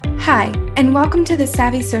Hi, and welcome to the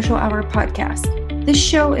Savvy Social Hour podcast. This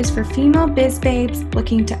show is for female biz babes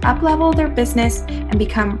looking to up-level their business and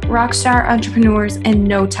become rockstar entrepreneurs in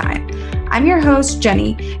no time. I'm your host,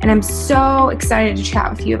 Jenny, and I'm so excited to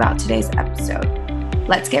chat with you about today's episode.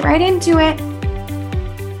 Let's get right into it.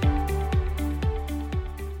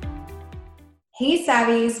 Hey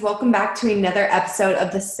Savvies, welcome back to another episode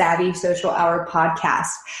of the Savvy Social Hour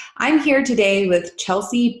podcast. I'm here today with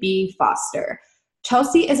Chelsea B. Foster.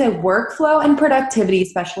 Chelsea is a workflow and productivity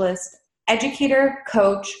specialist, educator,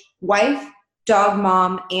 coach, wife, dog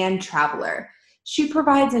mom, and traveler. She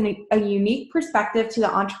provides a unique perspective to the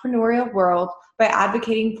entrepreneurial world by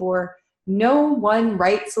advocating for no one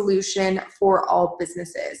right solution for all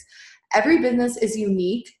businesses. Every business is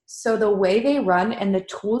unique, so the way they run and the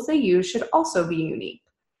tools they use should also be unique.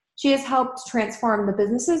 She has helped transform the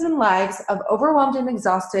businesses and lives of overwhelmed and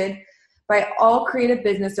exhausted by all creative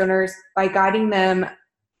business owners by guiding them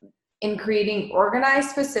in creating organized,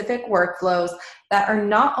 specific workflows that are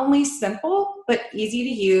not only simple, but easy to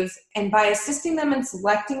use, and by assisting them in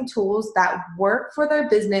selecting tools that work for their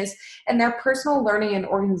business and their personal learning and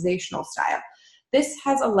organizational style. This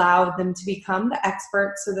has allowed them to become the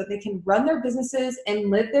experts so that they can run their businesses and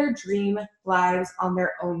live their dream lives on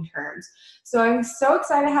their own terms. So I'm so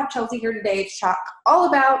excited to have Chelsea here today to talk all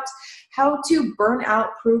about how to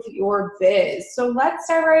burnout-proof your biz. So let's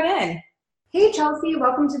dive right in. Hey Chelsea,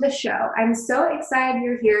 welcome to the show. I'm so excited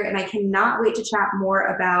you're here and I cannot wait to chat more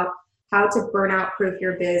about how to burnout-proof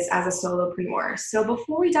your biz as a solopreneur. So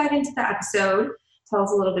before we dive into the episode, tell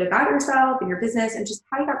us a little bit about yourself and your business and just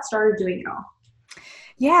how you got started doing it all.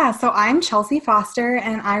 Yeah, so I'm Chelsea Foster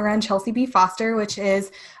and I run Chelsea B. Foster, which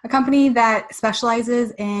is a company that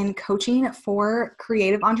specializes in coaching for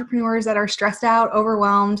creative entrepreneurs that are stressed out,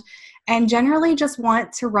 overwhelmed, and generally just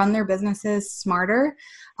want to run their businesses smarter.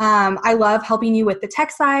 I love helping you with the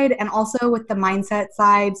tech side and also with the mindset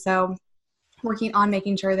side. So working on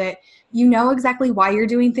making sure that you know exactly why you're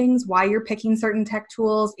doing things, why you're picking certain tech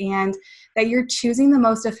tools, and that you're choosing the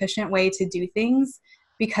most efficient way to do things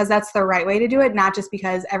because that's the right way to do it, not just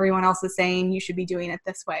because everyone else is saying you should be doing it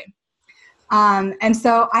this way. And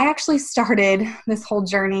so I actually started this whole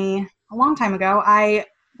journey a long time ago.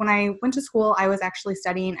 When I went to school, I was actually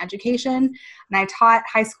studying education, and I taught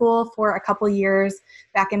high school for a couple years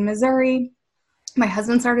back in Missouri. My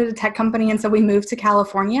husband started a tech company, and so we moved to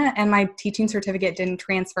California, and my teaching certificate didn't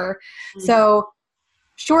transfer. Mm-hmm. So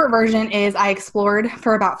short version is I explored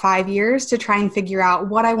for about 5 years to try and figure out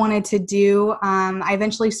what I wanted to do. I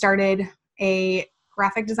eventually started a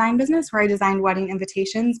graphic design business where I designed wedding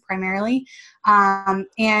invitations primarily,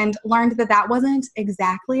 and learned that that wasn't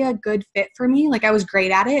exactly a good fit for me. Like I was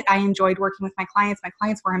great at it. I enjoyed working with my clients. My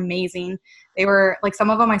clients were amazing. They were like, some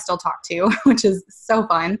of them I still talk to, which is so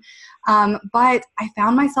fun. But I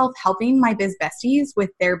found myself helping my biz besties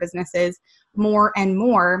with their businesses more and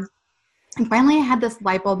more. And finally, I had this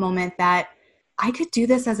light bulb moment that I could do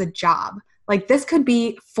this as a job. Like this could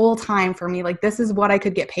be full time for me. Like this is what I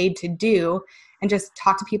could get paid to do and just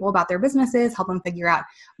talk to people about their businesses, help them figure out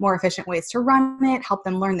more efficient ways to run it, help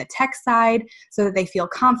them learn the tech side so that they feel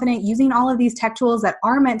confident using all of these tech tools that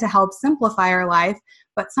are meant to help simplify our life,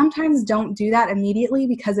 but sometimes don't do that immediately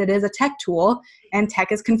because it is a tech tool and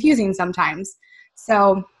tech is confusing sometimes.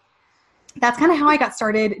 So that's kind of how I got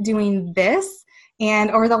started doing this.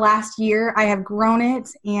 And over the last year, I have grown it,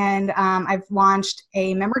 and I've launched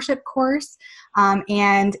a membership course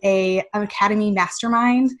and an Academy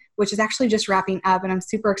Mastermind, which is actually just wrapping up, and I'm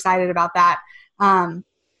super excited about that.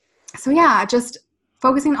 So yeah, just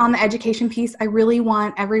focusing on the education piece, I really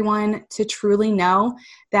want everyone to truly know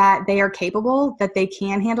that they are capable, that they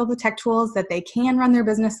can handle the tech tools, that they can run their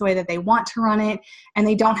business the way that they want to run it, and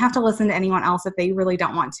they don't have to listen to anyone else if they really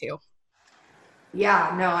don't want to.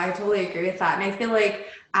 Yeah, no, I totally agree with that. And I feel like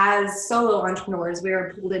as solo entrepreneurs, we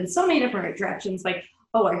are pulled in so many different directions. Like,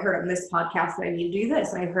 oh, I heard on this podcast that I need to do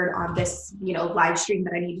this. And I heard on this, live stream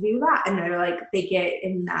that I need to do that. And they're like, they get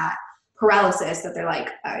in that paralysis that they're like,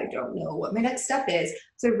 I don't know what my next step is.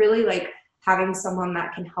 So really like having someone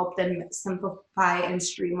that can help them simplify and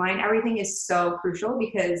streamline everything is so crucial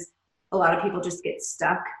because a lot of people just get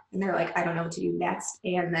stuck and they're like, I don't know what to do next.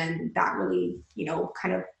 And then that really,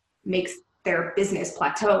 kind of makes their business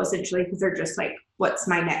plateau essentially because they're just like, what's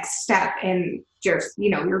my next step? And just,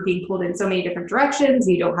 you're being pulled in so many different directions.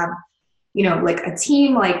 You don't have, like a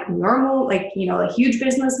team like normal, like, a huge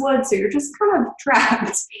business would. So you're just kind of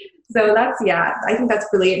trapped. So I think that's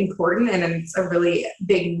really important. And it's a really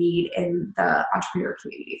big need in the entrepreneur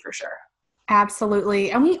community for sure.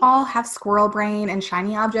 Absolutely. And we all have squirrel brain and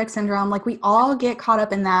shiny object syndrome. Like we all get caught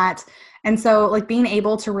up in that. And so like being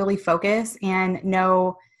able to really focus and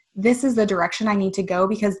know this is the direction I need to go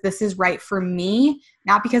because this is right for me,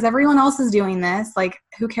 not because everyone else is doing this. Like,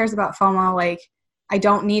 who cares about FOMO? Like, I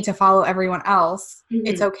don't need to follow everyone else. Mm-hmm.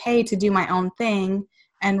 It's okay to do my own thing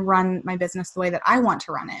and run my business the way that I want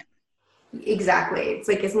to run it. Exactly. It's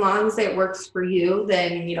like, as long as it works for you,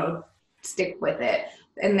 then, stick with it.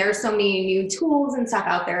 And there's so many new tools and stuff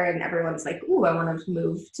out there, and everyone's like, ooh, I want to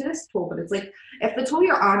move to this tool. But it's like, if the tool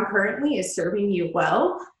you're on currently is serving you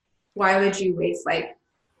well, why would you waste like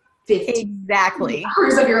 15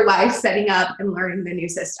 hours of your life setting up and learning the new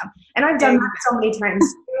system? And I've done that so many times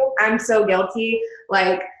too. I'm so guilty.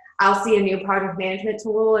 Like, I'll see a new project management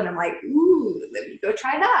tool and I'm like, ooh, let me go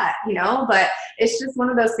try that, but it's just one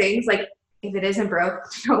of those things, like, if it isn't broke,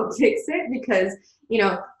 don't fix it, because,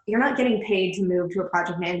 you're not getting paid to move to a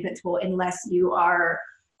project management tool unless you are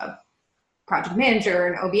a project manager,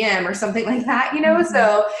 an OBM or something like that, Mm-hmm.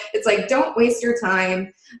 So it's like, don't waste your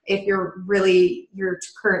time if your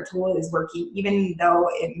current tool is working, even though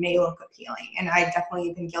it may look appealing. And I definitely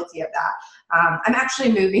have been guilty of that. I'm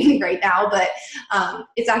actually moving right now, but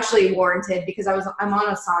it's actually warranted because I'm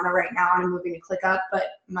on Asana right now and I'm moving to ClickUp, but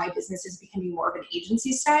my business is becoming more of an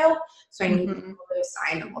agency style. So I need to be able to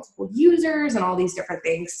assign multiple users and all these different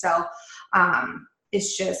things. So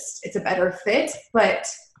it's a better fit, but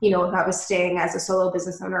if I was staying as a solo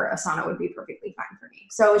business owner, Asana would be perfectly fine for me.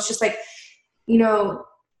 So it's just like,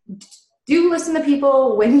 do listen to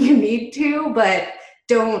people when you need to, but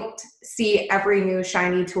don't see every new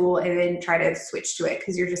shiny tool and then try to switch to it,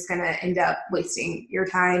 because you're just going to end up wasting your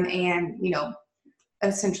time and,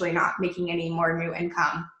 essentially not making any more new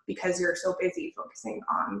income because you're so busy focusing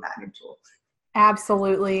on that new tool.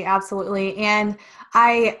 Absolutely. Absolutely. And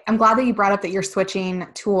I'm glad that you brought up that you're switching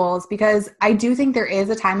tools, because I do think there is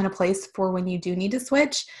a time and a place for when you do need to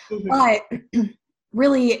switch. Mm-hmm. But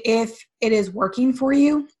really, if it is working for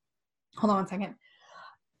you, hold on one second.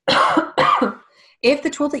 If the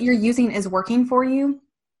tool that you're using is working for you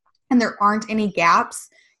and there aren't any gaps,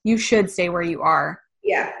 you should stay where you are.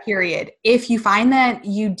 Yeah. Period. If you find that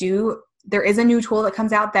there is a new tool that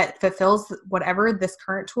comes out that fulfills whatever this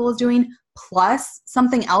current tool is doing, plus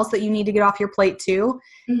something else that you need to get off your plate too,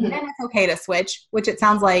 mm-hmm. then it's okay to switch, which it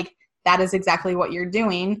sounds like that is exactly what you're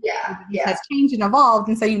doing. Yeah. It has changed and evolved,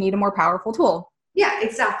 and so you need a more powerful tool. Yeah,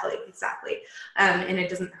 exactly. And it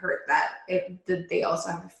doesn't hurt that they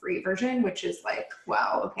also have a free version, which is like,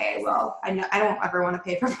 wow, okay, well, I don't ever want to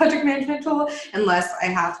pay for a project management tool unless I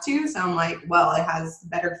have to. So I'm like, well, it has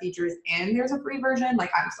better features and there's a free version,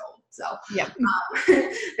 like, I'm sold. So, yeah.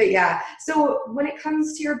 But yeah. So when it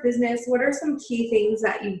comes to your business, what are some key things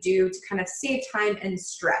that you do to kind of save time and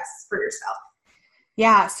stress for yourself?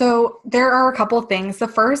 Yeah. So there are a couple of things. The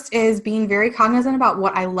first is being very cognizant about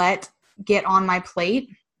what I let get on my plate.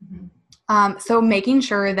 Mm-hmm. So making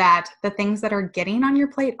sure that the things that are getting on your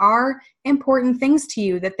plate are important things to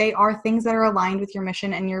you, that they are things that are aligned with your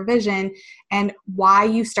mission and your vision and why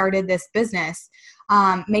you started this business.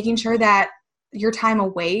 Making sure that your time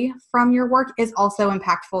away from your work is also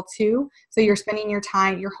impactful too. So you're spending your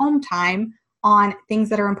home time on things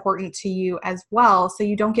that are important to you as well. So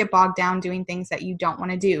you don't get bogged down doing things that you don't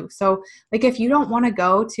want to do. So like, if you don't want to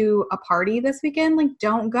go to a party this weekend, like,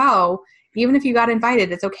 don't go. Even if you got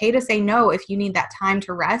invited, it's okay to say no if you need that time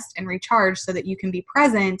to rest and recharge so that you can be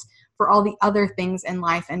present for all the other things in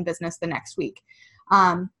life and business the next week.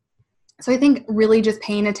 So I think really just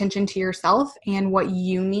paying attention to yourself and what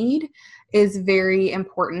you need is very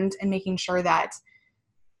important, and making sure that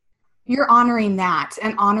you're honoring that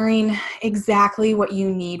and honoring exactly what you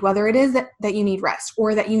need, whether it is that you need rest,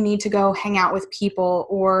 or that you need to go hang out with people,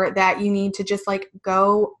 or that you need to just like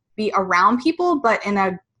go be around people, but in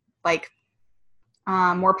a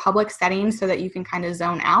more public setting so that you can kind of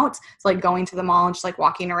zone out. So like going to the mall and just like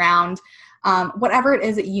walking around, whatever it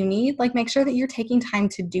is that you need, like, make sure that you're taking time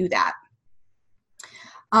to do that.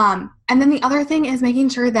 And then the other thing is making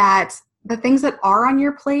sure that the things that are on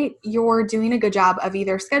your plate, you're doing a good job of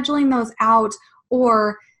either scheduling those out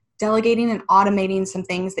or delegating and automating some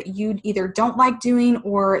things that you either don't like doing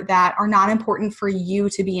or that are not important for you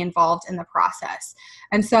to be involved in the process.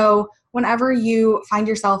 And so whenever you find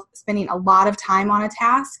yourself spending a lot of time on a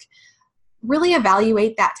task, really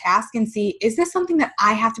evaluate that task and see, is this something that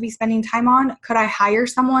I have to be spending time on? Could I hire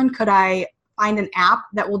someone? Could I find an app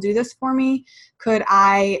that will do this for me? Could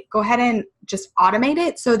I go ahead and just automate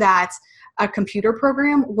it so that a computer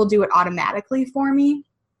program will do it automatically for me?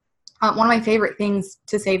 One of my favorite things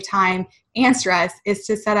to save time and stress is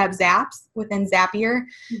to set up Zaps within Zapier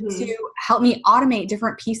to help me automate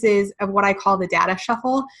different pieces of what I call the data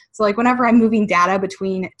shuffle. So like whenever I'm moving data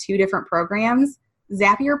between two different programs,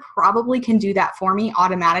 Zapier probably can do that for me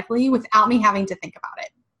automatically without me having to think about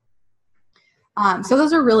it. So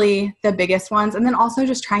those are really the biggest ones. And then also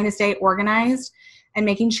just trying to stay organized and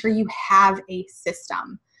making sure you have a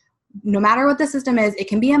system. No matter what the system is, it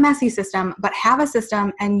can be a messy system, but have a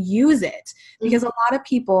system and use it. Because a lot of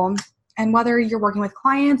people, and whether you're working with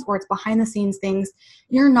clients or it's behind the scenes things,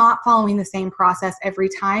 you're not following the same process every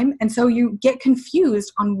time. And so you get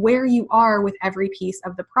confused on where you are with every piece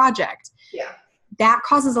of the project. Yeah. That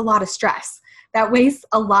causes a lot of stress. That wastes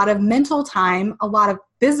a lot of mental time, a lot of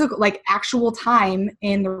physical, like actual time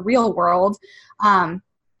in the real world,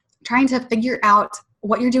 trying to figure out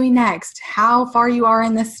what you're doing next, how far you are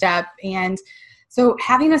in this step. And so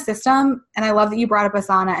having a system, and I love that you brought up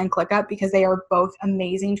Asana and ClickUp because they are both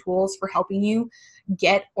amazing tools for helping you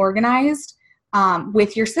get organized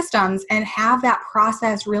with your systems and have that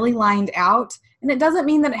process really lined out. And it doesn't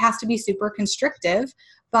mean that it has to be super constrictive,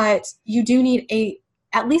 but you do need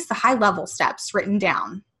at least the high level steps written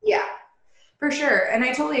down. Yeah, for sure. And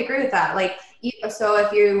I totally agree with that. Like, so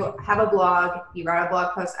if you have a blog, you write a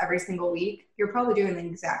blog post every single week, you're probably doing the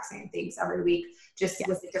exact same things every week, just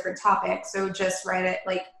with a different topic. So just write it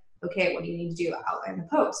like, okay, what do you need to do? Outline the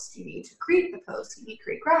post. You need to create the post. You need to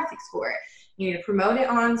create graphics for it. You need to promote it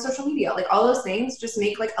on social media. Like all those things, just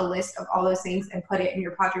make like a list of all those things and put it in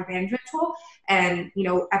your project management tool. And,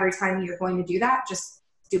 every time you're going to do that, just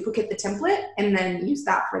duplicate the template and then use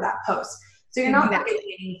that for that post. So you're not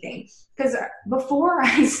forgetting anything. Because before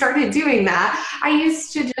I started doing that, I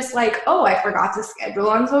used to just like, I forgot to schedule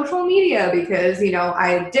on social media because,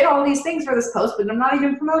 I did all these things for this post, but I'm not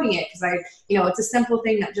even promoting it because it's a simple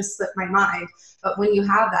thing that just slipped my mind. But when you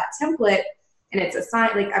have that template and it's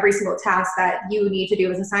assigned, like every single task that you need to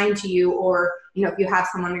do is assigned to you, or, if you have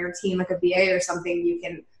someone on your team, like a VA or something, you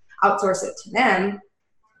can outsource it to them.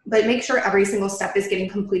 But make sure every single step is getting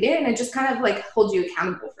completed, and it just kind of like holds you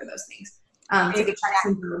accountable for those things. To get checks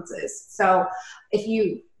and balances. So if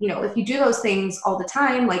you do those things all the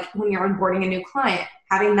time, like when you're onboarding a new client,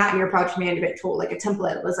 having that in your project management tool, like a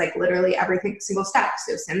template was like literally every single step.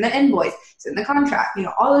 So send the invoice, send the contract,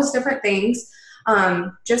 all those different things.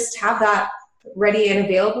 Just have that ready and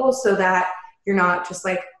available so that you're not just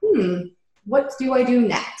like, what do I do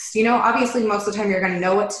next? Obviously most of the time you're going to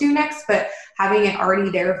know what to do next, but having it already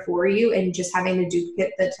there for you and just having to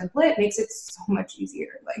duplicate the template makes it so much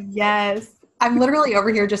easier. Like, yes. I'm literally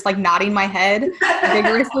over here just like nodding my head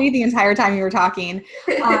vigorously the entire time you were talking.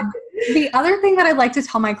 The other thing that I'd like to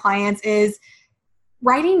tell my clients is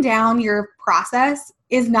writing down your process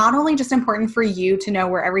is not only just important for you to know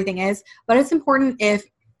where everything is, but it's important if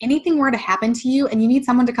anything were to happen to you and you need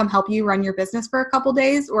someone to come help you run your business for a couple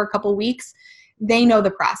days or a couple weeks, they know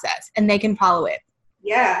the process and they can follow it.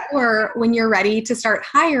 Yeah. Or when you're ready to start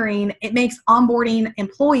hiring, it makes onboarding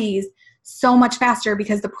employees so much faster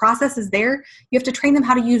because the process is there. You have to train them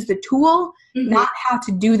how to use the tool, not how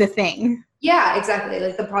to do the thing. Yeah, exactly.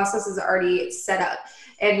 Like the process is already set up.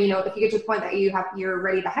 And, if you get to the point that you're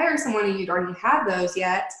ready to hire someone and you don't even have those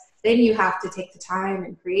yet, then you have to take the time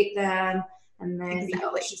and create them. And then,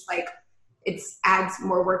 it's just like, it adds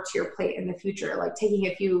more work to your plate in the future. Like taking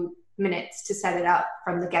a few minutes to set it up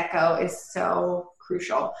from the get-go is so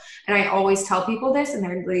crucial. And I always tell people this, and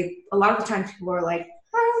they're really, a lot of the times people are like,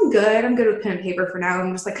 I'm good with pen and paper for now.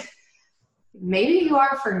 I'm just like, maybe you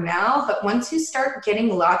are for now, but once you start getting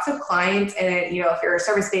lots of clients and, if you're a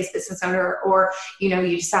service-based business owner or, you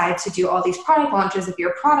decide to do all these product launches, if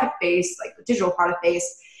you're product-based, like digital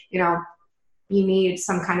product-based, you need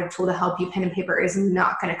some kind of tool to help you. Pen and paper is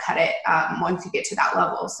not going to cut it once you get to that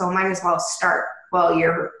level. So might as well start while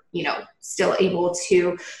you're, still able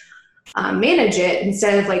to manage it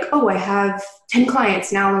instead of like, I have 10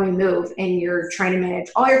 clients, now let me move. And you're trying to manage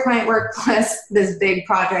all your client work plus this big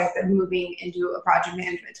project of moving into a project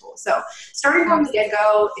management tool. So starting from the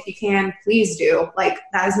get-go, if you can, please do. Like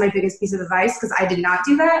that is my biggest piece of advice because I did not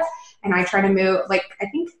do that. And I try to move, like, I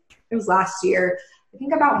think it was last year, I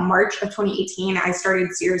think about March of 2018, I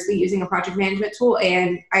started seriously using a project management tool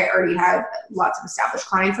and I already had lots of established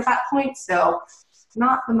clients at that point. So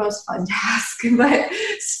not the most fun task, but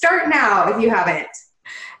start now if you haven't.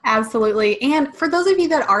 Absolutely. And for those of you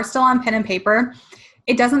that are still on pen and paper,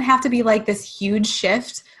 it doesn't have to be like this huge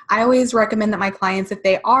shift. I always recommend that my clients, if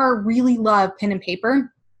they really love pen and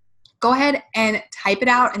paper, go ahead and type it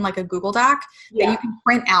out in like a Google Doc that you can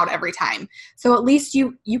print out every time. So at least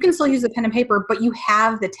you can still use a pen and paper, but you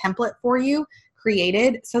have the template for you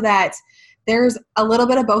created so that there's a little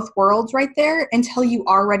bit of both worlds right there until you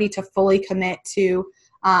are ready to fully commit to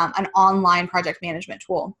an online project management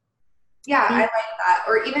tool. Yeah, I like that.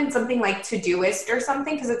 Or even something like Todoist or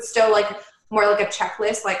something, because it's still like more like a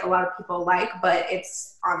checklist like a lot of people like, but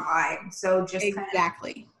it's online. So just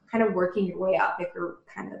exactly. kind of working your way up if you're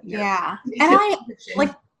kind of yeah. And I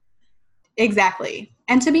like, exactly.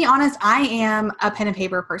 And to be honest, I am a pen and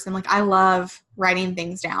paper person. Like, I love writing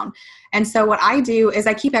things down. And so what I do is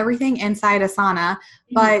I keep everything inside Asana,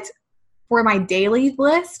 but for my daily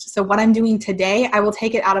list, so what I'm doing today, I will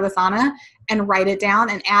take it out of Asana and write it down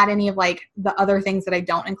and add any of like the other things that I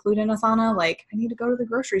don't include in Asana. Like, I need to go to the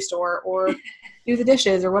grocery store or do the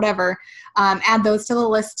dishes or whatever. Add those to the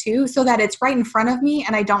list too, so that it's right in front of me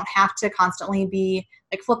and I don't have to constantly be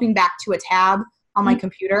like flipping back to a tab on my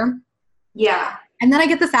computer. Yeah. And then I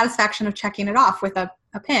get the satisfaction of checking it off with a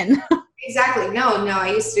pin. Exactly. No,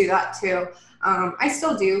 I used to do that too. I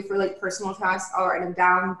still do for like personal tasks. I'll write them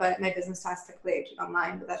down, but my business tasks typically I do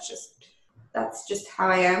online, but that's just how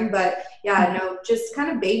I am. But yeah, no, just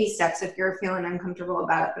kind of baby steps if you're feeling uncomfortable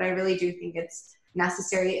about it. But I really do think it's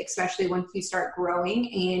necessary, especially once you start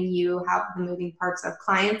growing and you have the moving parts of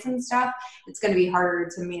clients and stuff. It's going to be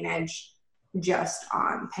harder to manage just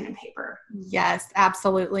on pen and paper. Yes,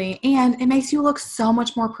 absolutely. And it makes you look so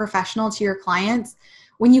much more professional to your clients.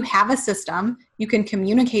 When you have a system, you can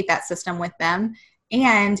communicate that system with them,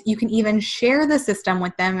 and you can even share the system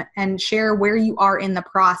with them and share where you are in the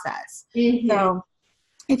process. So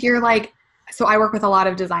if you're like, so I work with a lot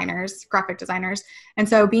of designers, graphic designers. And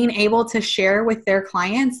so being able to share with their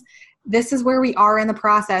clients, this is where we are in the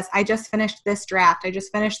process. I just finished this draft. I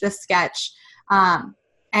just finished this sketch.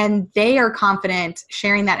 And they are confident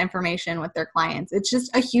sharing that information with their clients. It's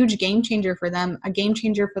just a huge game changer for them, a game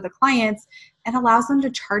changer for the clients, and allows them to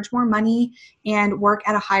charge more money and work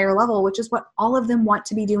at a higher level, which is what all of them want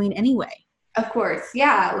to be doing anyway. Of course.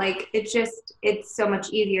 Yeah. Like it's so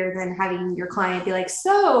much easier than having your client be like,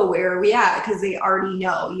 so where are we at? Because they already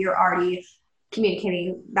know, you're already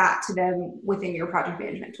communicating that to them within your project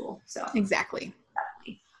management tool. So exactly.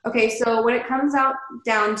 Okay, so when it comes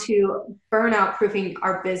down to burnout proofing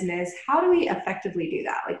our business, how do we effectively do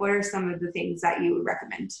that? Like, what are some of the things that you would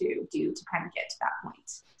recommend to do to kind of get to that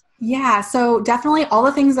point? Yeah, so definitely all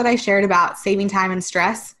the things that I shared about saving time and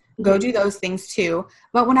stress, go do those things too.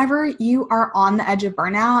 But whenever you are on the edge of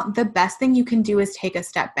burnout, the best thing you can do is take a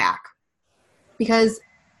step back, because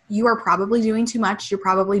you are probably doing too much. You're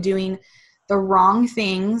probably doing the wrong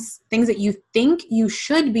things that you think you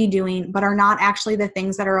should be doing, but are not actually the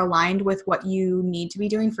things that are aligned with what you need to be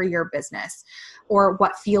doing for your business or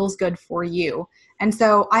what feels good for you. And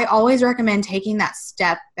so I always recommend taking that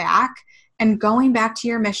step back and going back to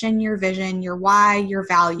your mission, your vision, your why, your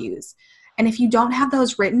values. And if you don't have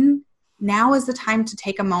those written, now is the time to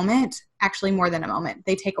take a moment, actually more than a moment.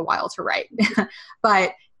 They take a while to write,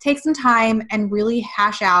 but take some time and really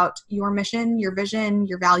hash out your mission, your vision,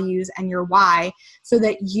 your values, and your why, so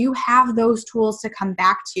that you have those tools to come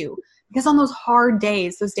back to. Because on those hard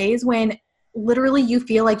days, those days when literally you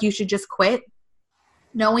feel like you should just quit,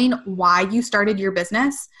 knowing why you started your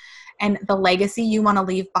business and the legacy you want to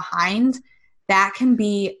leave behind, that can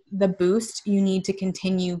be the boost you need to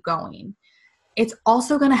continue going. It's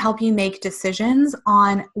also going to help you make decisions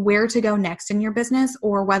on where to go next in your business,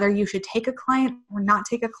 or whether you should take a client or not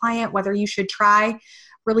take a client, whether you should try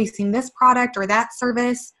releasing this product or that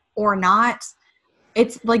service or not.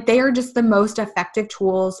 It's like they are just the most effective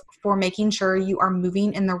tools for making sure you are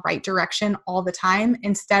moving in the right direction all the time,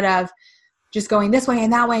 instead of just going this way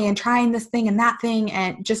and that way and trying this thing and that thing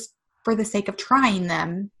and just for the sake of trying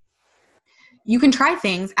them. You can try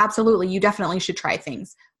things. Absolutely. You definitely should try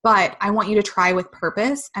things. But I want you to try with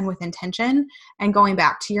purpose and with intention, and going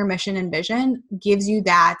back to your mission and vision gives you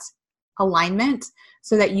that alignment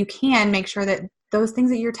so that you can make sure that those things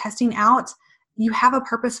that you're testing out, you have a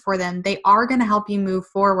purpose for them. They are going to help you move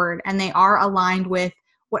forward, and they are aligned with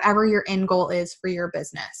whatever your end goal is for your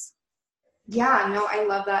business. Yeah, no, I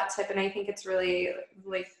love that tip. And I think it's really,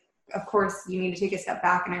 like, of course you need to take a step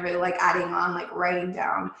back, and I really like adding on, like writing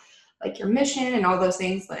down like your mission and all those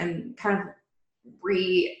things, and kind of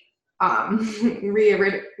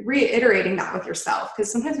reiterating that with yourself,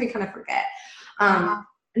 because sometimes we kind of forget.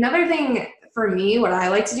 Another thing for me, what I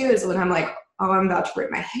like to do is when I'm like, oh, I'm about to rip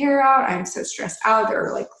my hair out, I'm so stressed out, there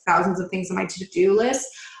are like thousands of things on my to-do list.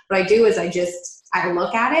 What I do is I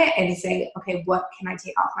look at it and say, okay, what can I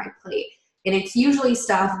take off my plate? And it's usually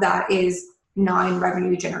stuff that is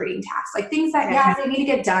non-revenue generating tasks, like things that, yeah, they need to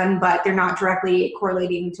get done, but they're not directly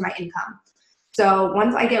correlating to my income. So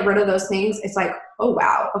once I get rid of those things, it's like, oh,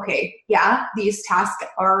 wow, okay, yeah, these tasks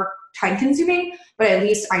are time consuming, but at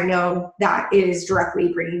least I know that is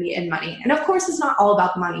directly bringing me in money. And of course, it's not all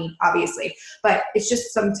about the money, obviously, but it's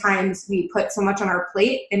just sometimes we put so much on our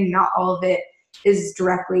plate and not all of it is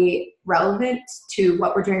directly relevant to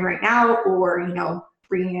what we're doing right now, or,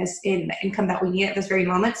 bringing us in the income that we need at this very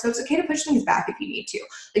moment. So it's okay to push things back if you need to.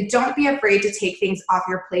 Like, don't be afraid to take things off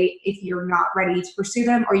your plate if you're not ready to pursue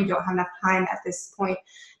them, or you don't have enough time at this point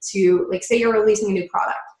to, like, say you're releasing a new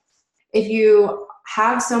product. If you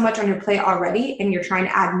have so much on your plate already and you're trying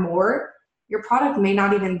to add more, your product may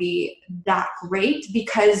not even be that great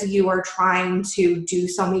because you are trying to do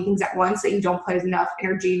so many things at once that you don't put enough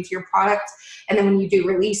energy into your product. And then when you do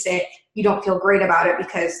release it, you don't feel great about it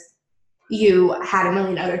because you had a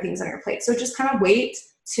million other things on your plate. So just kind of wait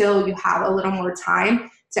till you have a little more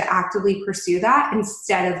time to actively pursue that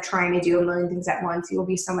instead of trying to do a million things at once. You will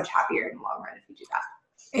be so much happier in the long run if you do that.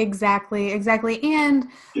 Exactly. And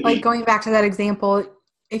like going back to that example,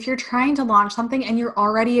 if you're trying to launch something and you're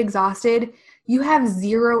already exhausted, you have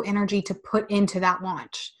zero energy to put into that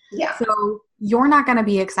launch. Yeah. So you're not going to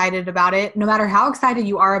be excited about it. No matter how excited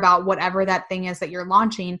you are about whatever that thing is that you're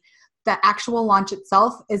launching, the actual launch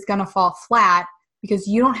itself is going to fall flat because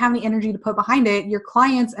you don't have any energy to put behind it. Your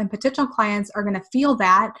clients and potential clients are going to feel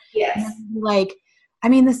that. Yes. Like, I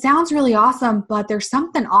mean, this sounds really awesome, but there's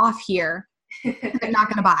something off here. They're not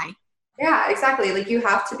going to buy. Yeah, exactly. Like, you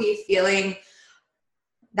have to be feeling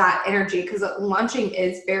that energy because launching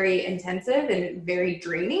is very intensive and very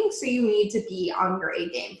draining. So you need to be on your A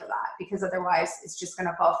game for that, because otherwise it's just going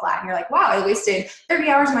to fall flat. And you're like, wow, I wasted 30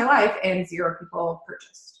 hours of my life and 0 people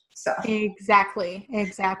purchased. So Exactly.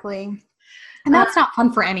 And that's not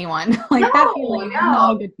fun for anyone. Like, that feeling is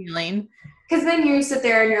not a good feeling. Because then you sit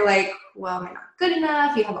there and you're like, well, am I not good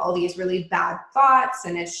enough? You have all these really bad thoughts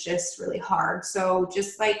and it's just really hard. So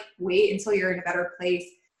just like wait until you're in a better place.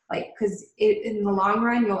 Like, because in the long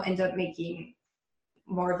run, you'll end up making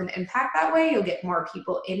more of an impact that way. You'll get more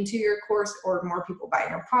people into your course or more people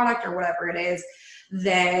buying your product or whatever it is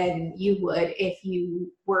than you would if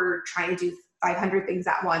you were trying to do 500 things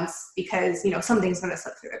at once, because, you know, something's going to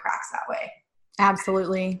slip through the cracks that way.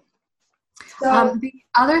 Absolutely. So, the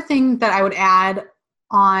other thing that I would add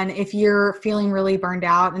on, if you're feeling really burned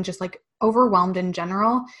out and just like overwhelmed in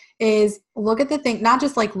general, is look at the thing, not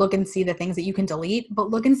just like look and see the things that you can delete,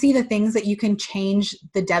 but look and see the things that you can change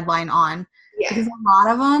the deadline on. yeah. Because a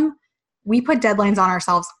lot of them, we put deadlines on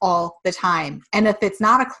ourselves all the time. And if it's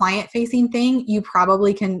not a client facing thing, you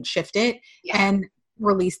probably can shift it and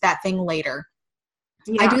release that thing later.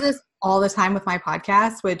 Yeah. I do this all the time with my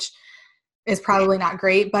podcast, which is probably not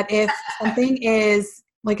great. But if something is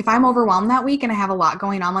like, if I'm overwhelmed that week and I have a lot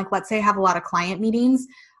going on, like let's say I have a lot of client meetings,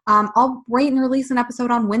 I'll wait and release an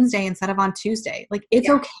episode on Wednesday instead of on Tuesday. Like, it's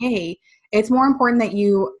okay. It's more important that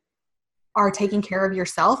you are taking care of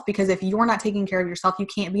yourself, because if you're not taking care of yourself, you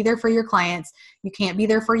can't be there for your clients. You can't be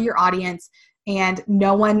there for your audience, and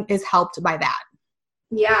no one is helped by that.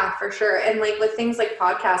 Yeah, for sure. And like with things like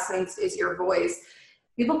podcasts, since is your voice,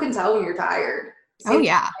 people can tell when you're tired. Same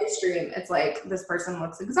live stream, it's like this person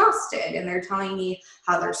looks exhausted and they're telling me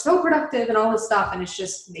how they're so productive and all this stuff, and it's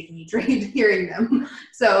just making me drained hearing them.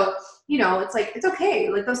 So, you know, it's like, it's okay.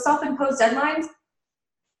 Like those self-imposed deadlines,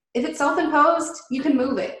 if it's self-imposed, you can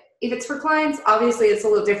move it. If it's for clients, obviously it's a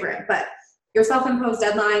little different, but your self-imposed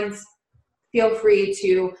deadlines, feel free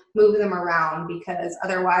to move them around, because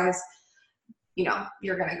otherwise, you know,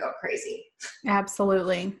 you're going to go crazy.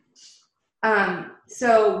 Absolutely.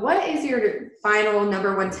 So what is your final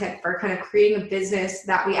number one tip for kind of creating a business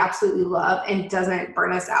that we absolutely love and doesn't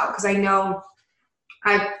burn us out? Because I know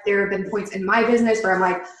there have been points in my business where I'm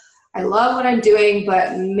like, I love what I'm doing,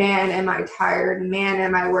 but man, am I tired? Man,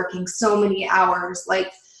 am I working so many hours?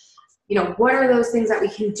 Like, you know, what are those things that we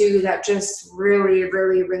can do that just really,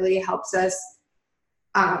 really, really helps us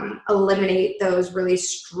eliminate those really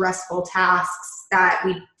stressful tasks that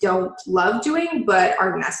we don't love doing but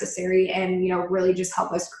are necessary, and, you know, really just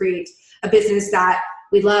help us create a business that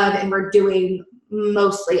we love and we're doing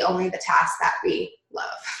mostly only the tasks that we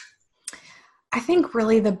love? I think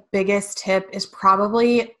really the biggest tip is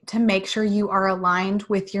probably to make sure you are aligned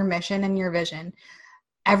with your mission and your vision.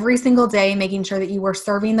 Every single day, making sure that you are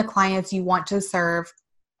serving the clients you want to serve.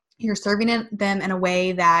 You're serving them in a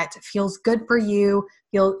way that feels good for you,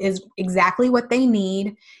 is exactly what they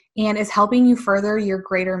need, and is helping you further your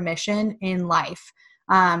greater mission in life.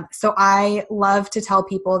 So I love to tell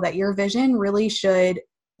people that your vision really should,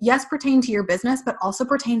 yes, pertain to your business, but also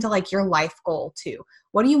pertain to like your life goal too.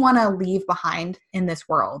 What do you want to leave behind in this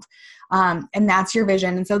world? And that's your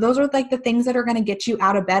vision. And so those are like the things that are going to get you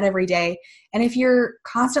out of bed every day. And if you're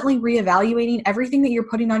constantly reevaluating everything that you're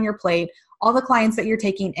putting on your plate, all the clients that you're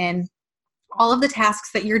taking in, all of the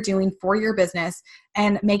tasks that you're doing for your business,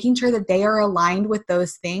 and making sure that they are aligned with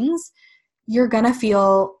those things, you're going to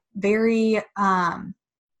feel very,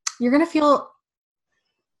 you're going to feel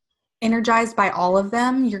energized by all of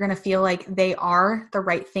them. You're going to feel like they are the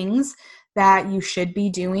right things that you should be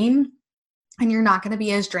doing. And you're not going to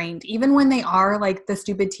be as drained, even when they are like the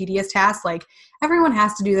stupid, tedious tasks. Like everyone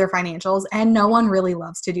has to do their financials and no one really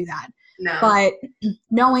loves to do that. No. But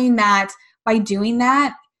knowing that by doing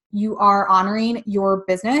that, you are honoring your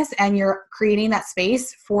business and you're creating that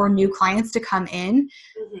space for new clients to come in.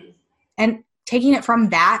 Mm-hmm. And taking it from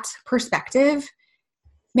that perspective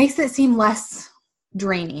makes it seem less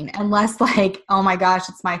draining and less like, oh my gosh,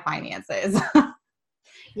 it's my finances.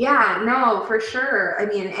 Yeah, no, for sure. I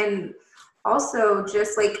mean, and also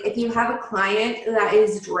just like if you have a client that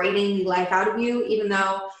is draining the life out of you, even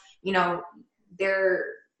though, they're,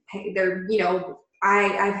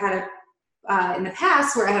 I've had in the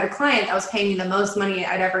past where I had a client that was paying me the most money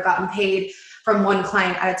I'd ever gotten paid from one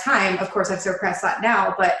client at a time. Of course, I've surpassed that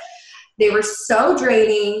now, but they were so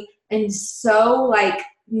draining and so like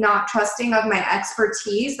not trusting of my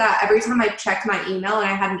expertise that every time I checked my email and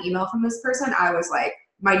I had an email from this person, I was like,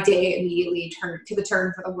 my day immediately turned to the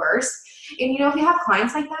turn for the worst. And, if you have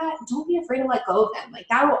clients like that, don't be afraid to let go of them. Like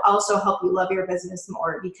that will also help you love your business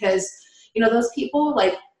more because, those people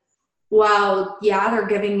like, well, yeah, they're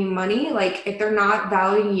giving you money. Like if they're not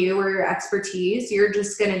valuing you or your expertise, you're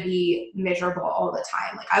just going to be miserable all the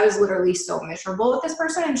time. Like I was literally so miserable with this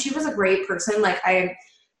person and she was a great person.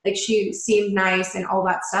 She seemed nice and all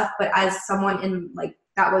that stuff. But as someone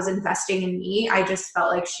that was investing in me, I just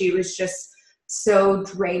felt like she was just so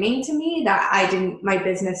draining to me that my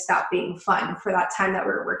business stopped being fun for that time that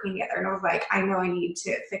we were working together. And I was like, I know I need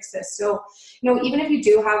to fix this. So, even if you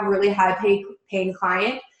do have a really high paying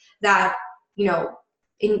client that, you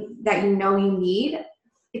need,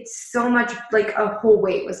 it's so much like a whole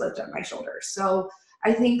weight was lifted on my shoulders. So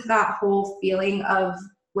I think that whole feeling of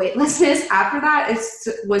weightlessness after that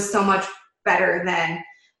was so much better than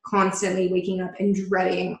constantly waking up and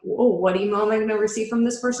dreading, what email am I going to receive from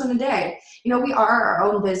this person today? We are our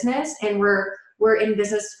own business and we're in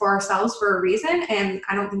business for ourselves for a reason. And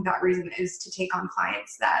I don't think that reason is to take on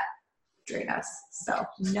clients that drain us. So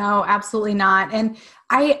no, absolutely not. And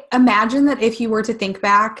I imagine that if you were to think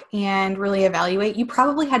back and really evaluate, you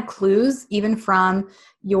probably had clues even from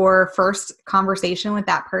your first conversation with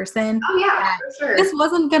that person. Oh yeah, for sure. This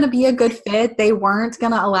wasn't going to be a good fit. They weren't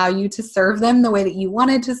going to allow you to serve them the way that you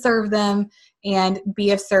wanted to serve them and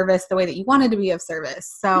be of service the way that you wanted to be of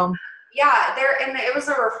service. So yeah, and it was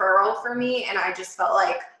a referral for me. And I just felt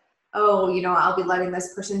like, I'll be letting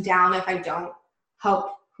this person down if I don't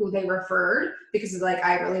help who they referred, because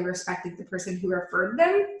I really respected the person who referred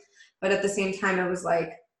them. But at the same time, it was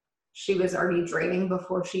like, she was already draining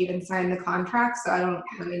before she even signed the contract. So I don't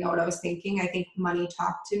really know what I was thinking. I think money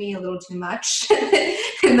talked to me a little too much.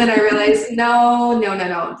 And then I realized, no,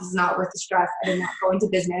 this is not worth the stress. I did not go into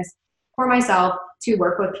business for myself to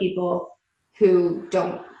work with people who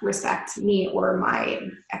don't respect me or my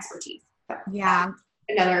expertise. So, yeah.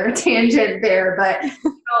 Another tangent there, but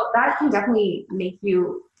that can definitely make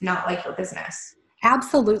you not like your business.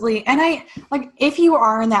 Absolutely. And if you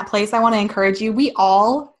are in that place, I want to encourage you. We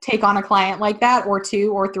all take on a client like that, or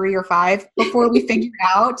 2 or 3 or 5 before we figure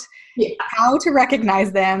out how to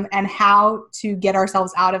recognize them and how to get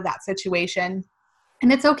ourselves out of that situation.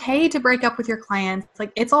 And it's okay to break up with your clients.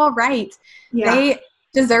 It's all right. Yeah. They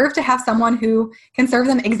deserve to have someone who can serve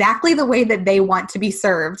them exactly the way that they want to be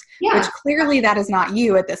served, which clearly that is not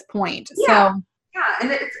you at this point. Yeah. So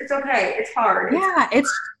and it's okay. It's hard. Yeah.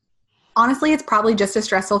 Honestly, it's probably just as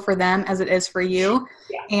stressful for them as it is for you.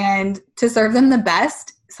 Yeah. And to serve them the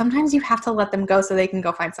best, sometimes you have to let them go so they can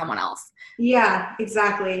go find someone else. Yeah,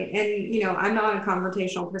 exactly. And, I'm not a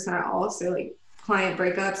confrontational person at all. So client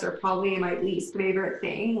breakups are probably my least favorite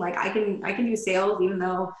thing. I can do sales, even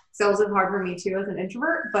though sales is hard for me too as an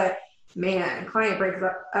introvert, but man, client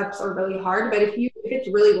breakups are really hard. But if it's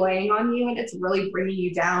really weighing on you and it's really bringing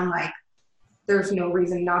you down, there's no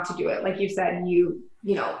reason not to do it. Like you said,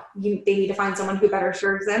 they need to find someone who better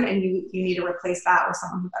serves them, and you need to replace that with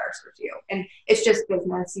someone who better serves you. And it's just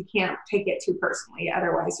business. You can't take it too personally.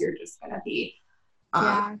 Otherwise you're just going to be,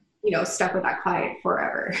 stuck with that client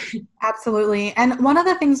forever. Absolutely. And one of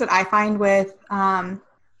the things that I find with, call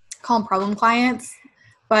them problem clients,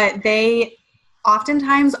 but they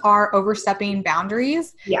oftentimes are overstepping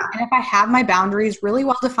boundaries. Yeah. And if I have my boundaries really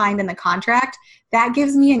well defined in the contract, that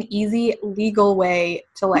gives me an easy legal way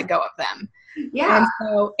to let go of them. Yeah. And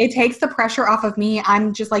so it takes the pressure off of me.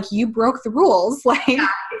 I'm just like, you broke the rules. Yeah,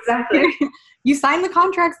 exactly. You signed the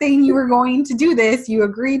contract saying you were going to do this. You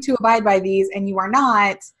agreed to abide by these, and you are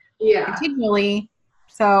not continually.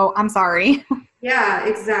 So I'm sorry. Yeah,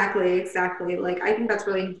 exactly. I think that's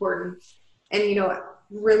really important. And,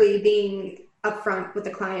 really being upfront with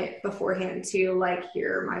the client beforehand too, like,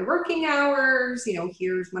 here are my working hours, you know,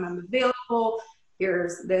 here's when I'm available,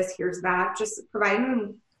 here's this, here's that, just providing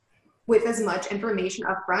them with as much information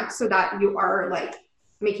upfront so that you are like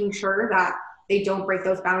making sure that they don't break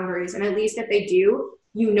those boundaries. And at least if they do,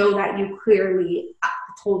 you know that you clearly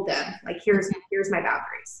told them, like, here's my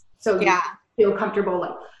boundaries. So you feel comfortable,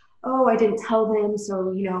 like, oh, I didn't tell them,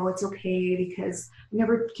 so, you know, it's okay because I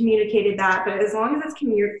never communicated that. But as long as it's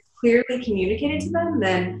clearly communicated to them,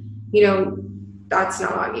 then, you know, that's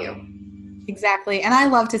not on you. Exactly. And I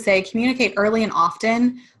love to say communicate early and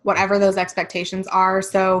often, whatever those expectations are.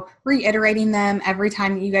 So reiterating them every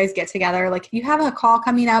time you guys get together. Like if you have a call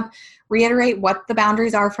coming up, reiterate what the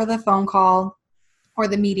boundaries are for the phone call or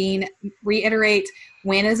the meeting. Reiterate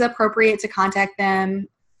when is appropriate to contact them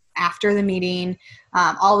after the meeting,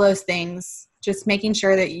 all those things. Just making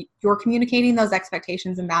sure that you're communicating those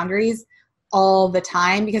expectations and boundaries all the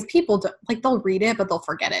time, because people they'll read it, but they'll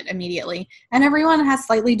forget it immediately. And everyone has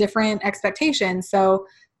slightly different expectations. So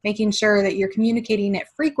making sure that you're communicating it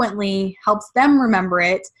frequently helps them remember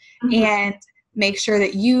it and make sure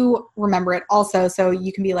that you remember it also. So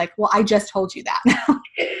you can be like, well, I just told you that.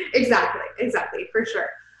 Exactly, for sure.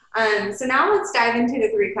 So now let's dive into the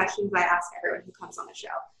 3 questions I ask everyone who comes on the show.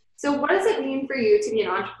 So what does it mean for you to be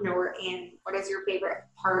an entrepreneur, and what is your favorite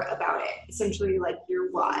part about it? Essentially, like,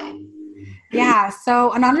 your why. Yeah.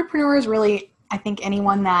 So an entrepreneur is really, I think,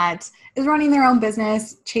 anyone that is running their own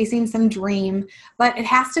business, chasing some dream, but it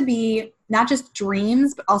has to be not just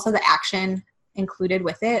dreams, but also the action included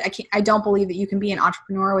with it. I don't believe that you can be an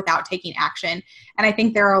entrepreneur without taking action. And I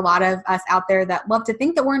think there are a lot of us out there that love to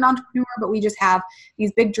think that we're an entrepreneur, but we just have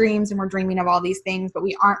these big dreams and we're dreaming of all these things, but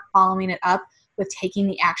we aren't following it up with taking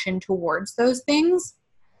the action towards those things.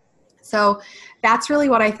 So that's really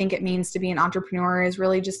what I think it means to be an entrepreneur, is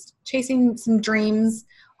really just chasing some dreams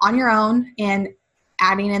on your own and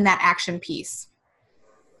adding in that action piece.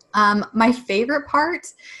 My favorite part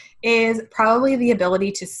is probably the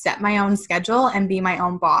ability to set my own schedule and be my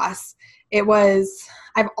own boss.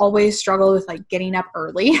 I've always struggled with like getting up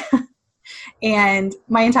early and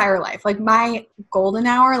my entire life, like my golden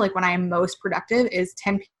hour, like when I am most productive is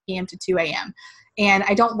 10 p.m. to 2 a.m. And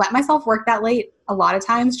I don't let myself work that late a lot of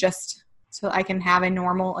times just so I can have a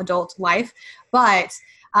normal adult life. But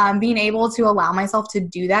being able to allow myself to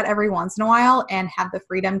do that every once in a while and have the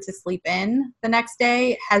freedom to sleep in the next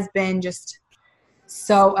day has been just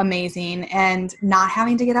so amazing. And not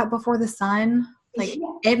having to get up before the sun, like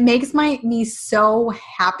it makes me so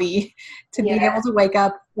happy to be able to wake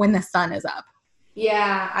up when the sun is up.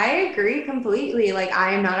 Yeah, I agree completely. Like,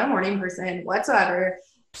 I am not a morning person whatsoever.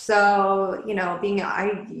 So, you know,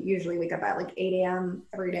 I usually wake up at like 8 a.m.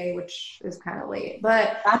 every day, which is kind of late,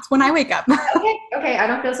 but that's when I wake up. Okay. I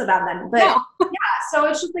don't feel so bad then, but yeah. So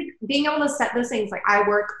it's just like being able to set those things. Like, I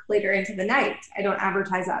work later into the night. I don't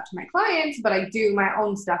advertise that to my clients, but I do my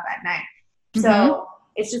own stuff at night. So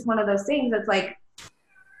it's just one of those things that's like,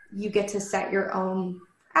 you get to set your own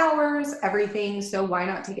hours, everything. So why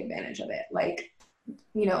not take advantage of it? Like,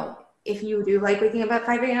 you know, if you do like waking up at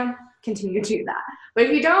 5 a.m., continue to do that. But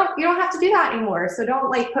if you don't have to do that anymore. So don't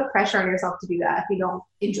like put pressure on yourself to do that if you don't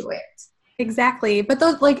enjoy it. Exactly. But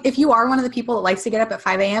those, like, if you are one of the people that likes to get up at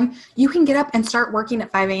 5 a.m., you can get up and start working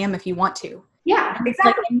at 5 a.m. if you want to. Yeah,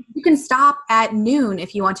 exactly. Like, you can stop at noon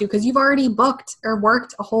if you want to, because you've already booked or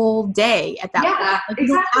worked a whole day at that point. Like,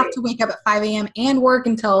 you don't have to wake up at 5 a.m. and work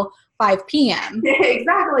until 5 p.m.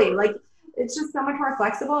 Exactly. Like, it's just so much more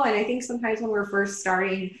flexible. And I think sometimes when we're first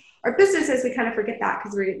starting our businesses, we kind of forget that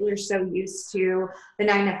because we're so used to the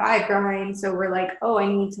 9-to-5 grind. So we're like, oh, I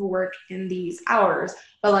need to work in these hours.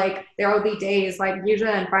 But like, there will be days, like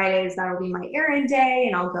usually on Fridays, that'll be my errand day,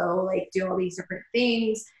 and I'll go like do all these different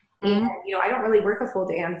things. And, you know, I don't really work a full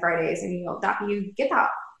day on Fridays, and, you know, that you get that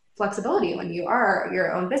flexibility when you are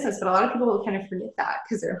your own business. But a lot of people will kind of forget that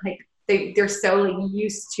because they're like, they're so like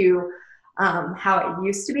used to how it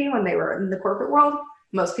used to be when they were in the corporate world,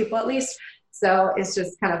 most people at least. So it's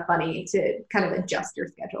just kind of funny to kind of adjust your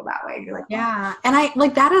schedule that way. You're like, yeah. And I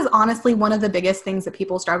like, that is honestly one of the biggest things that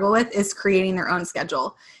people struggle with, is creating their own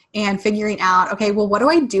schedule and figuring out, okay, well, what do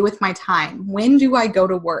I do with my time? When do I go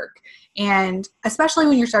to work? And especially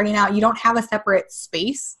when you're starting out, you don't have a separate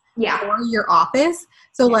space for your office.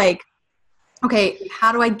 So like, okay,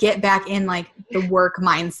 how do I get back in like the work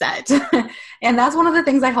mindset? And that's one of the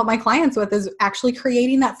things I help my clients with, is actually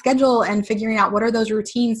creating that schedule and figuring out what are those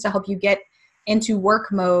routines to help you get into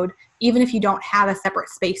work mode, even if you don't have a separate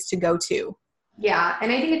space to go to. Yeah.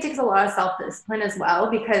 And I think it takes a lot of self-discipline as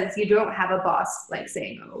well, because you don't have a boss like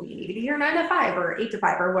saying, oh, you need to be here 9 to 5 or 8 to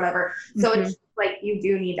 5 or whatever. So it's like, you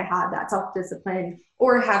do need to have that self-discipline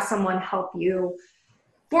or have someone help you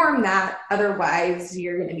form that. Otherwise,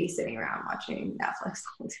 you're going to be sitting around watching Netflix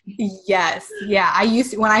all day. Yes. Yeah.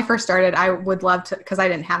 When I first started, I would love to, because I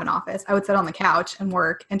didn't have an office, I would sit on the couch and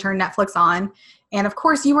work and turn Netflix on. And of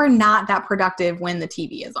course, you are not that productive when the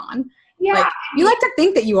TV is on. Yeah. Like, you like to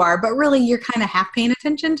think that you are, but really you're kind of half paying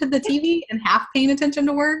attention to the TV and half paying attention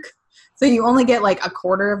to work. So you only get like a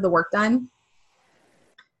quarter of the work done.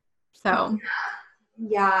 So.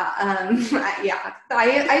 Yeah. Yeah.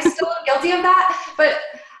 I still am guilty of that, but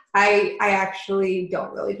I actually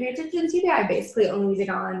don't really pay attention to TV. I basically only leave it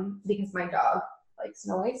on because my dog likes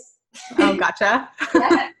noise. Oh, gotcha.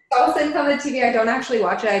 Yeah. I'll sit on the TV. I don't actually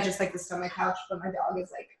watch it. I just like to sit on my couch, but my dog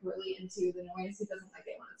is like really into the noise. He doesn't like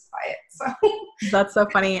it when it's quiet. So that's so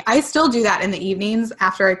funny. I still do that in the evenings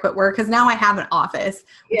after I quit work because now I have an office,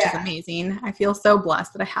 which is amazing. I feel so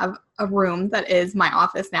blessed that I have a room that is my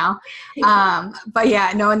office now. But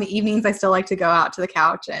yeah, no, in the evenings I still like to go out to the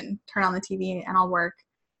couch and turn on the TV and I'll work.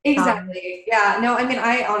 Exactly. Yeah. No, I mean,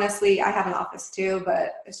 I have an office too,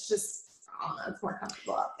 but it's just, I don't know, it's more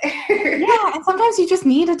comfortable out there. Yeah, and sometimes you just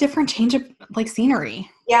need a different change of like scenery.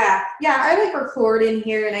 Yeah. Yeah, I like record in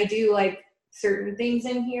here and I do like certain things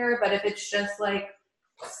in here, but if it's just like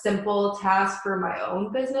simple tasks for my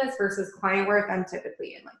own business versus client work, I'm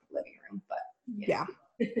typically in like the living room. But yeah.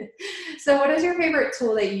 So what is your favorite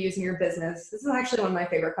tool that you use in your business? This is actually one of my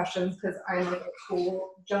favorite questions because I'm like a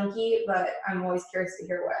tool junkie, but I'm always curious to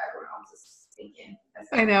hear what everyone else is thinking.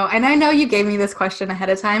 I know. And I know you gave me this question ahead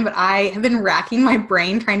of time, but I have been racking my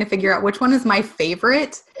brain trying to figure out which one is my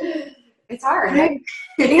favorite. It's hard. Right?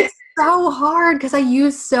 It's so hard because I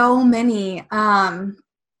use so many. Oh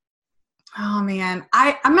man.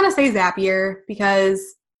 I'm going to say Zapier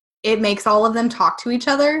because it makes all of them talk to each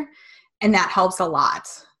other. And that helps a lot.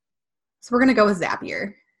 So we're going to go with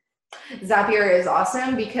Zapier. Zapier is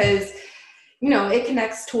awesome because, you know, it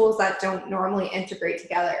connects tools that don't normally integrate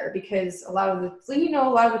together because a lot of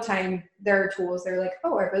the time there are tools, they're like,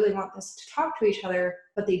 oh, I really want this to talk to each other,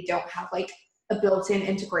 but they don't have like a built-in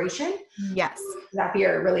integration. Yes.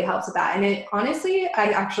 Zapier really helps with that. And it honestly,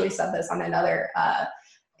 I actually said this on another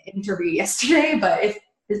interview yesterday, but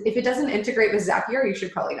if it doesn't integrate with Zapier, you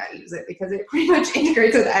should probably not use it because it pretty much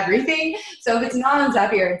integrates with everything. So if it's not on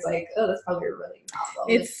Zapier, it's like, oh, that's probably really not well.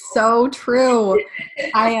 It's so true.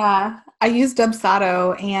 I use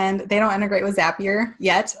Dubsado and they don't integrate with Zapier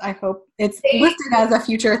yet. I hope it's listed as a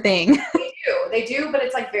future thing. They do, but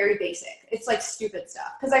it's like very basic. It's like stupid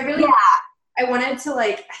stuff. Because I wanted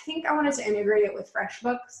to integrate it with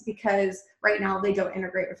FreshBooks because right now they don't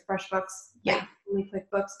integrate with FreshBooks. Yeah. Only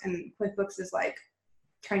QuickBooks, and QuickBooks is like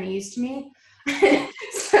Chinese to me.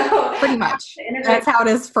 So pretty much. That's how it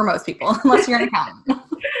is for most people, unless you're an accountant.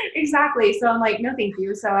 Exactly. So I'm like, no, thank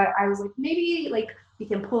you. So I was like, maybe like we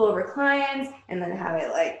can pull over clients and then have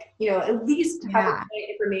it like, you know, at least have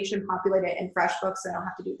information populated in FreshBooks so I don't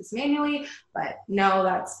have to do this manually. But no,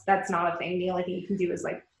 that's not a thing. The only thing you can do is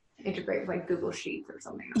like integrate with like Google Sheets or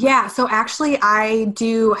something. Yeah. So actually I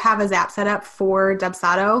do have a Zap set up for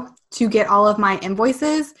Dubsado to get all of my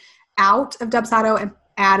invoices out of Dubsado and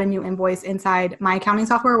add a new invoice inside my accounting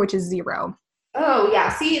software, which is Xero. Oh yeah.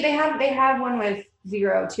 See, they have one with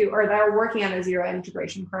Xero too, or they're working on a Xero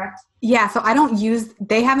integration, correct? Yeah. So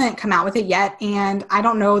they haven't come out with it yet. And I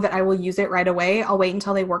don't know that I will use it right away. I'll wait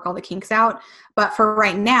until they work all the kinks out. But for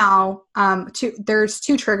right now, there's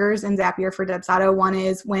two triggers in Zapier for Dubsado. One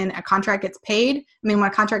is when a contract gets when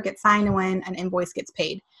a contract gets signed and when an invoice gets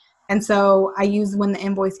paid. And so I use when the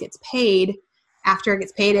invoice gets paid. After it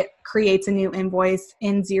gets paid, it creates a new invoice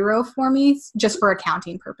in Xero for me just for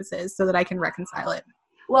accounting purposes so that I can reconcile it.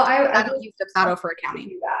 Well, I don't use Dubsado for accounting.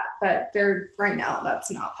 Do that, but right now that's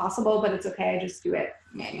not possible, but it's okay. I just do it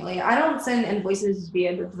manually. I don't send invoices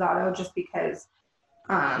via Dubsado just because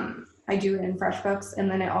I do it in FreshBooks, and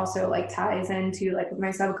then it also like ties into like my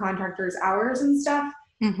subcontractors' hours and stuff,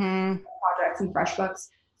 projects in FreshBooks.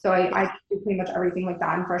 So I do pretty much everything like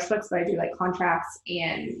that in FreshBooks, but I do like contracts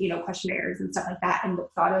and, you know, questionnaires and stuff like that in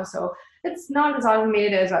Dubsado. So it's not as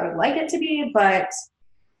automated as I would like it to be, but,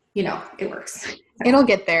 you know, it works. It'll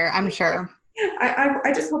get there, I'm sure.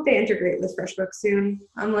 I just hope they integrate with FreshBooks soon.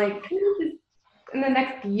 I'm like, in the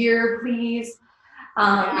next year, please.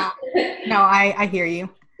 No, I hear you.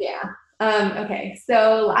 Yeah. Okay.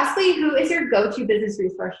 So lastly, who is your go-to business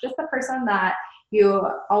resource? Just the person that you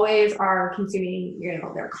always are consuming, you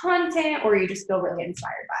know, their content, or you just feel really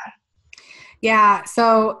inspired by? Yeah.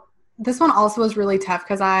 So this one also was really tough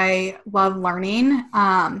because I love learning.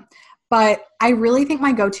 But I really think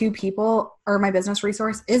my go-to people or my business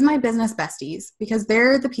resource is my business besties, because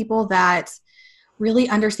they're the people that really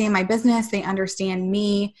understand my business. They understand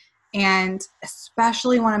me. And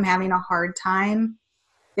especially when I'm having a hard time,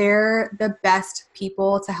 they're the best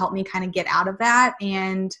people to help me kind of get out of that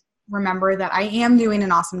and remember that I am doing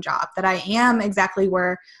an awesome job, that I am exactly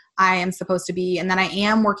where I am supposed to be, and that I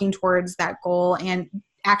am working towards that goal and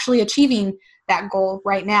actually achieving that goal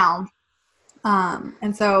right now.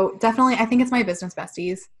 And so definitely, I think it's my business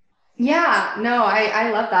besties. Yeah, no,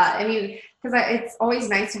 I love that. I mean, because it's always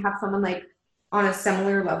nice to have someone like on a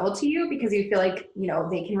similar level to you, because you feel like, you know,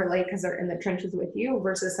 they can relate because they're in the trenches with you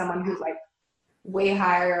versus someone who's like way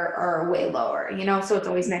higher or way lower, you know? So it's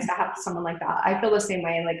always nice to have someone like that. I feel the same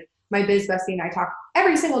way. Like my biz bestie and I talk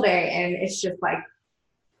every single day, and it's just like,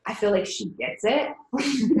 I feel like she gets it.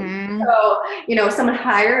 Mm-hmm. So, you know, someone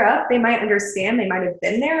higher up, they might understand, they might have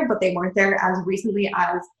been there, but they weren't there as recently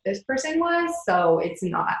as this person was. So it's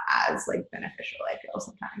not as like beneficial, I feel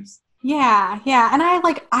sometimes. Yeah. And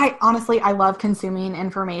I honestly, I love consuming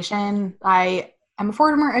information. I am a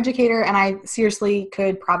former educator, and I seriously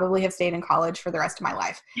could probably have stayed in college for the rest of my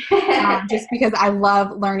life, just because I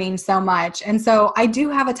love learning so much. And so I do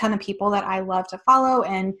have a ton of people that I love to follow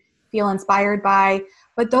and feel inspired by,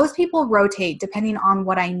 but those people rotate depending on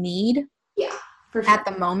what I need Yeah, for sure. at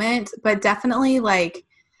the moment. But definitely like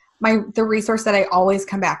the resource that I always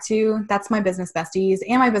come back to, that's my business besties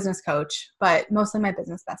and my business coach, but mostly my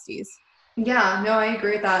business besties. Yeah, no, I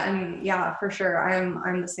agree with that. And yeah, for sure.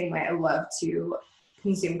 I'm the same way. I love to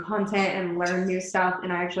consume content and learn new stuff.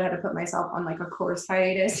 And I actually had to put myself on like a course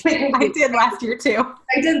hiatus. I did last year too.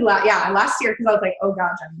 I did last year, because I was like, oh God,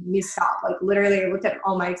 Jen, you need to stop. Like literally I looked at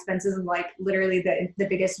all my expenses, and like literally the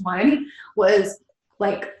biggest one was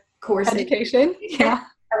like course Education. Yeah.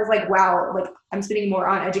 I was like, wow, like I'm spending more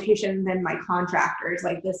on education than my contractors.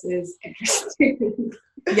 Like this is interesting.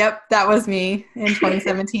 Yep, that was me in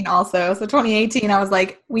 2017 also. So 2018, I was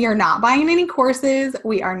like, we are not buying any courses.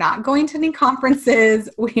 We are not going to any conferences.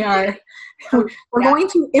 We're going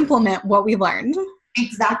to implement what we learned.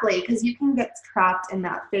 Exactly, because you can get trapped in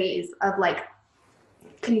that phase of like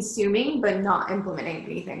consuming but not implementing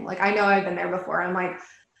anything. Like I know I've been there before. I'm like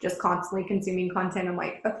just constantly consuming content. I'm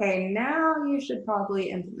like, okay, now you should probably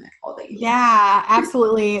implement all that you Yeah,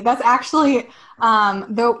 absolutely. That's actually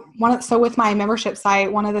so with my membership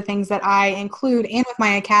site, one of the things that I include, and with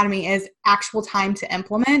my academy, is actual time to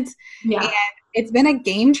implement. Yeah. And it's been a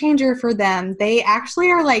game changer for them. They actually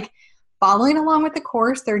are like following along with the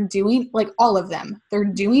course. They're doing like all of them. They're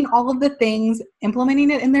doing all of the things, implementing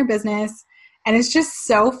it in their business. And it's just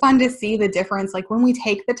so fun to see the difference. Like when we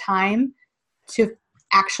take the time to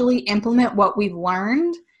actually implement what we've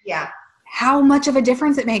learned, Yeah. how much of a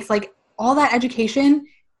difference it makes. Like all that education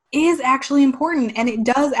is actually important, and it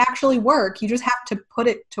does actually work. You just have to put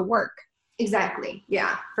it to work. Exactly.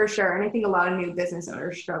 Yeah, for sure. And I think a lot of new business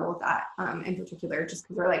owners struggle with that in particular, just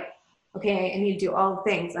because they're like, okay, I need to do all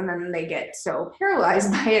the things. And then they get so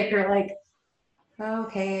paralyzed by it. They're like,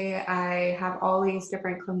 okay, I have all these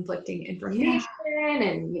different conflicting information,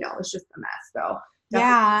 and, you know, it's just a mess. So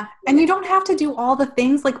yeah. And you don't have to do all the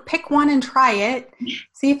things. Like pick one and try it,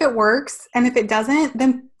 see if it works. And if it doesn't,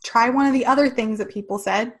 then try one of the other things that people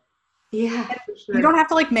said. Yeah, for sure. You don't have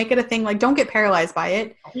to like make it a thing. Like don't get paralyzed by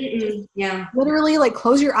it. Yeah. Literally like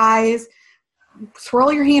close your eyes,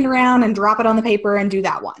 swirl your hand around and drop it on the paper and do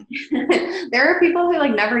that one. There are people who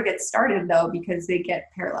like never get started though, because they get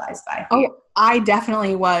paralyzed by fear. Oh, I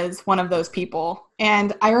definitely was one of those people.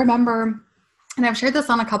 And I remember, and I've shared this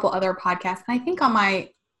on a couple other podcasts, and I think on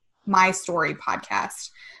my story podcast.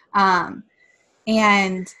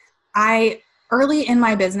 And early in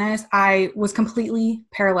my business, I was completely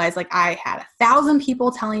paralyzed. Like I had 1,000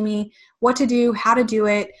 people telling me what to do, how to do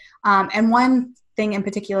it. And one thing in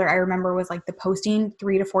particular I remember was like the posting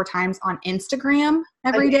 3 to 4 times on Instagram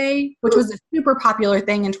every day, which was a super popular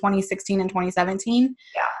thing in 2016 and 2017.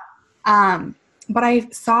 Yeah. But I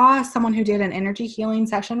saw someone who did an energy healing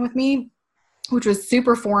session with me, which was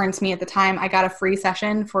super foreign to me at the time. I got a free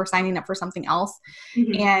session for signing up for something else.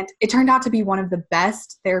 Mm-hmm. And it turned out to be one of the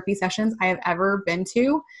best therapy sessions I have ever been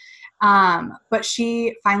to. But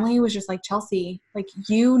she finally was just like, Chelsea, like,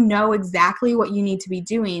 you know exactly what you need to be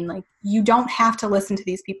doing. Like, you don't have to listen to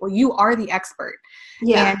these people. You are the expert.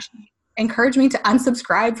 Yeah. And she encouraged me to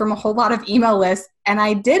unsubscribe from a whole lot of email lists. And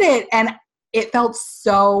I did it. And it felt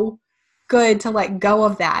so good to let go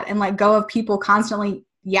of that and let go of people constantly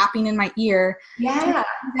yapping in my ear. Yeah.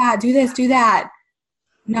 Do that, do this, do that.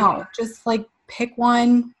 No, just like pick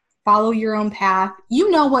one, follow your own path.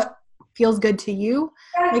 You know what feels good to you.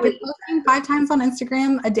 Like if posting 5 times on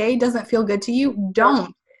Instagram a day doesn't feel good to you,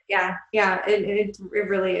 don't. Yeah. It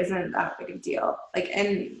really isn't that big a deal. Like,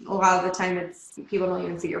 and a lot of the time it's people don't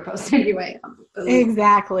even see your post anyway.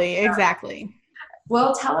 Exactly.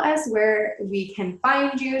 Well, tell us where we can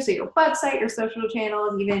find you. So your website, your social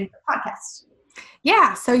channels, even your podcast.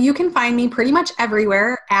 Yeah, so you can find me pretty much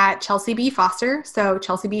everywhere at Chelsea B. Foster, so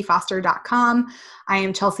chelseabfoster.com. I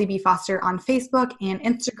am Chelsea B. Foster on Facebook and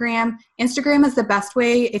Instagram. Instagram is the best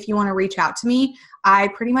way if you want to reach out to me. I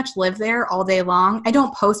pretty much live there all day long. I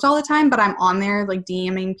don't post all the time, but I'm on there like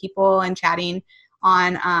DMing people and chatting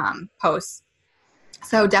on posts.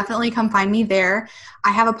 So definitely come find me there.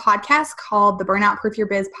 I have a podcast called the Burnout Proof Your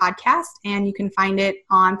Biz podcast, and you can find it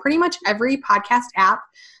on pretty much every podcast app.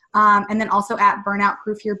 And then also at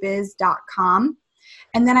burnoutproofyourbiz.com.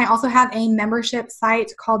 And then I also have a membership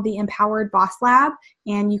site called the Empowered Boss Lab,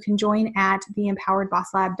 and you can join at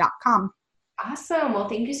theempoweredbosslab.com. Awesome. Well,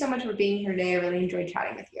 thank you so much for being here today. I really enjoyed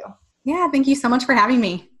chatting with you. Yeah, thank you so much for having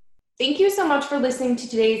me. Thank you so much for listening to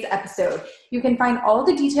today's episode. You can find all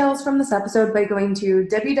the details from this episode by going to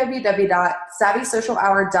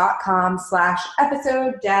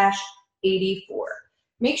www.savvysocialhour.com/episode-84.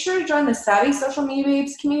 Make sure to join the Savvy Social Media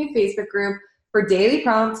Babes community Facebook group for daily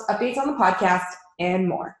prompts, updates on the podcast, and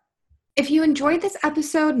more. If you enjoyed this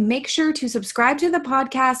episode, make sure to subscribe to the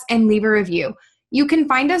podcast and leave a review. You can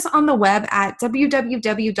find us on the web at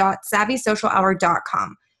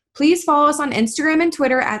www.savvysocialhour.com. Please follow us on Instagram and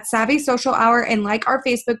Twitter at Savvy Social Hour and like our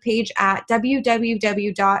Facebook page at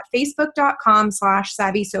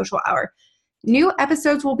www.facebook.com/Savvy Social Hour. New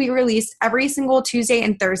episodes will be released every single Tuesday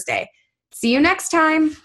and Thursday. See you next time.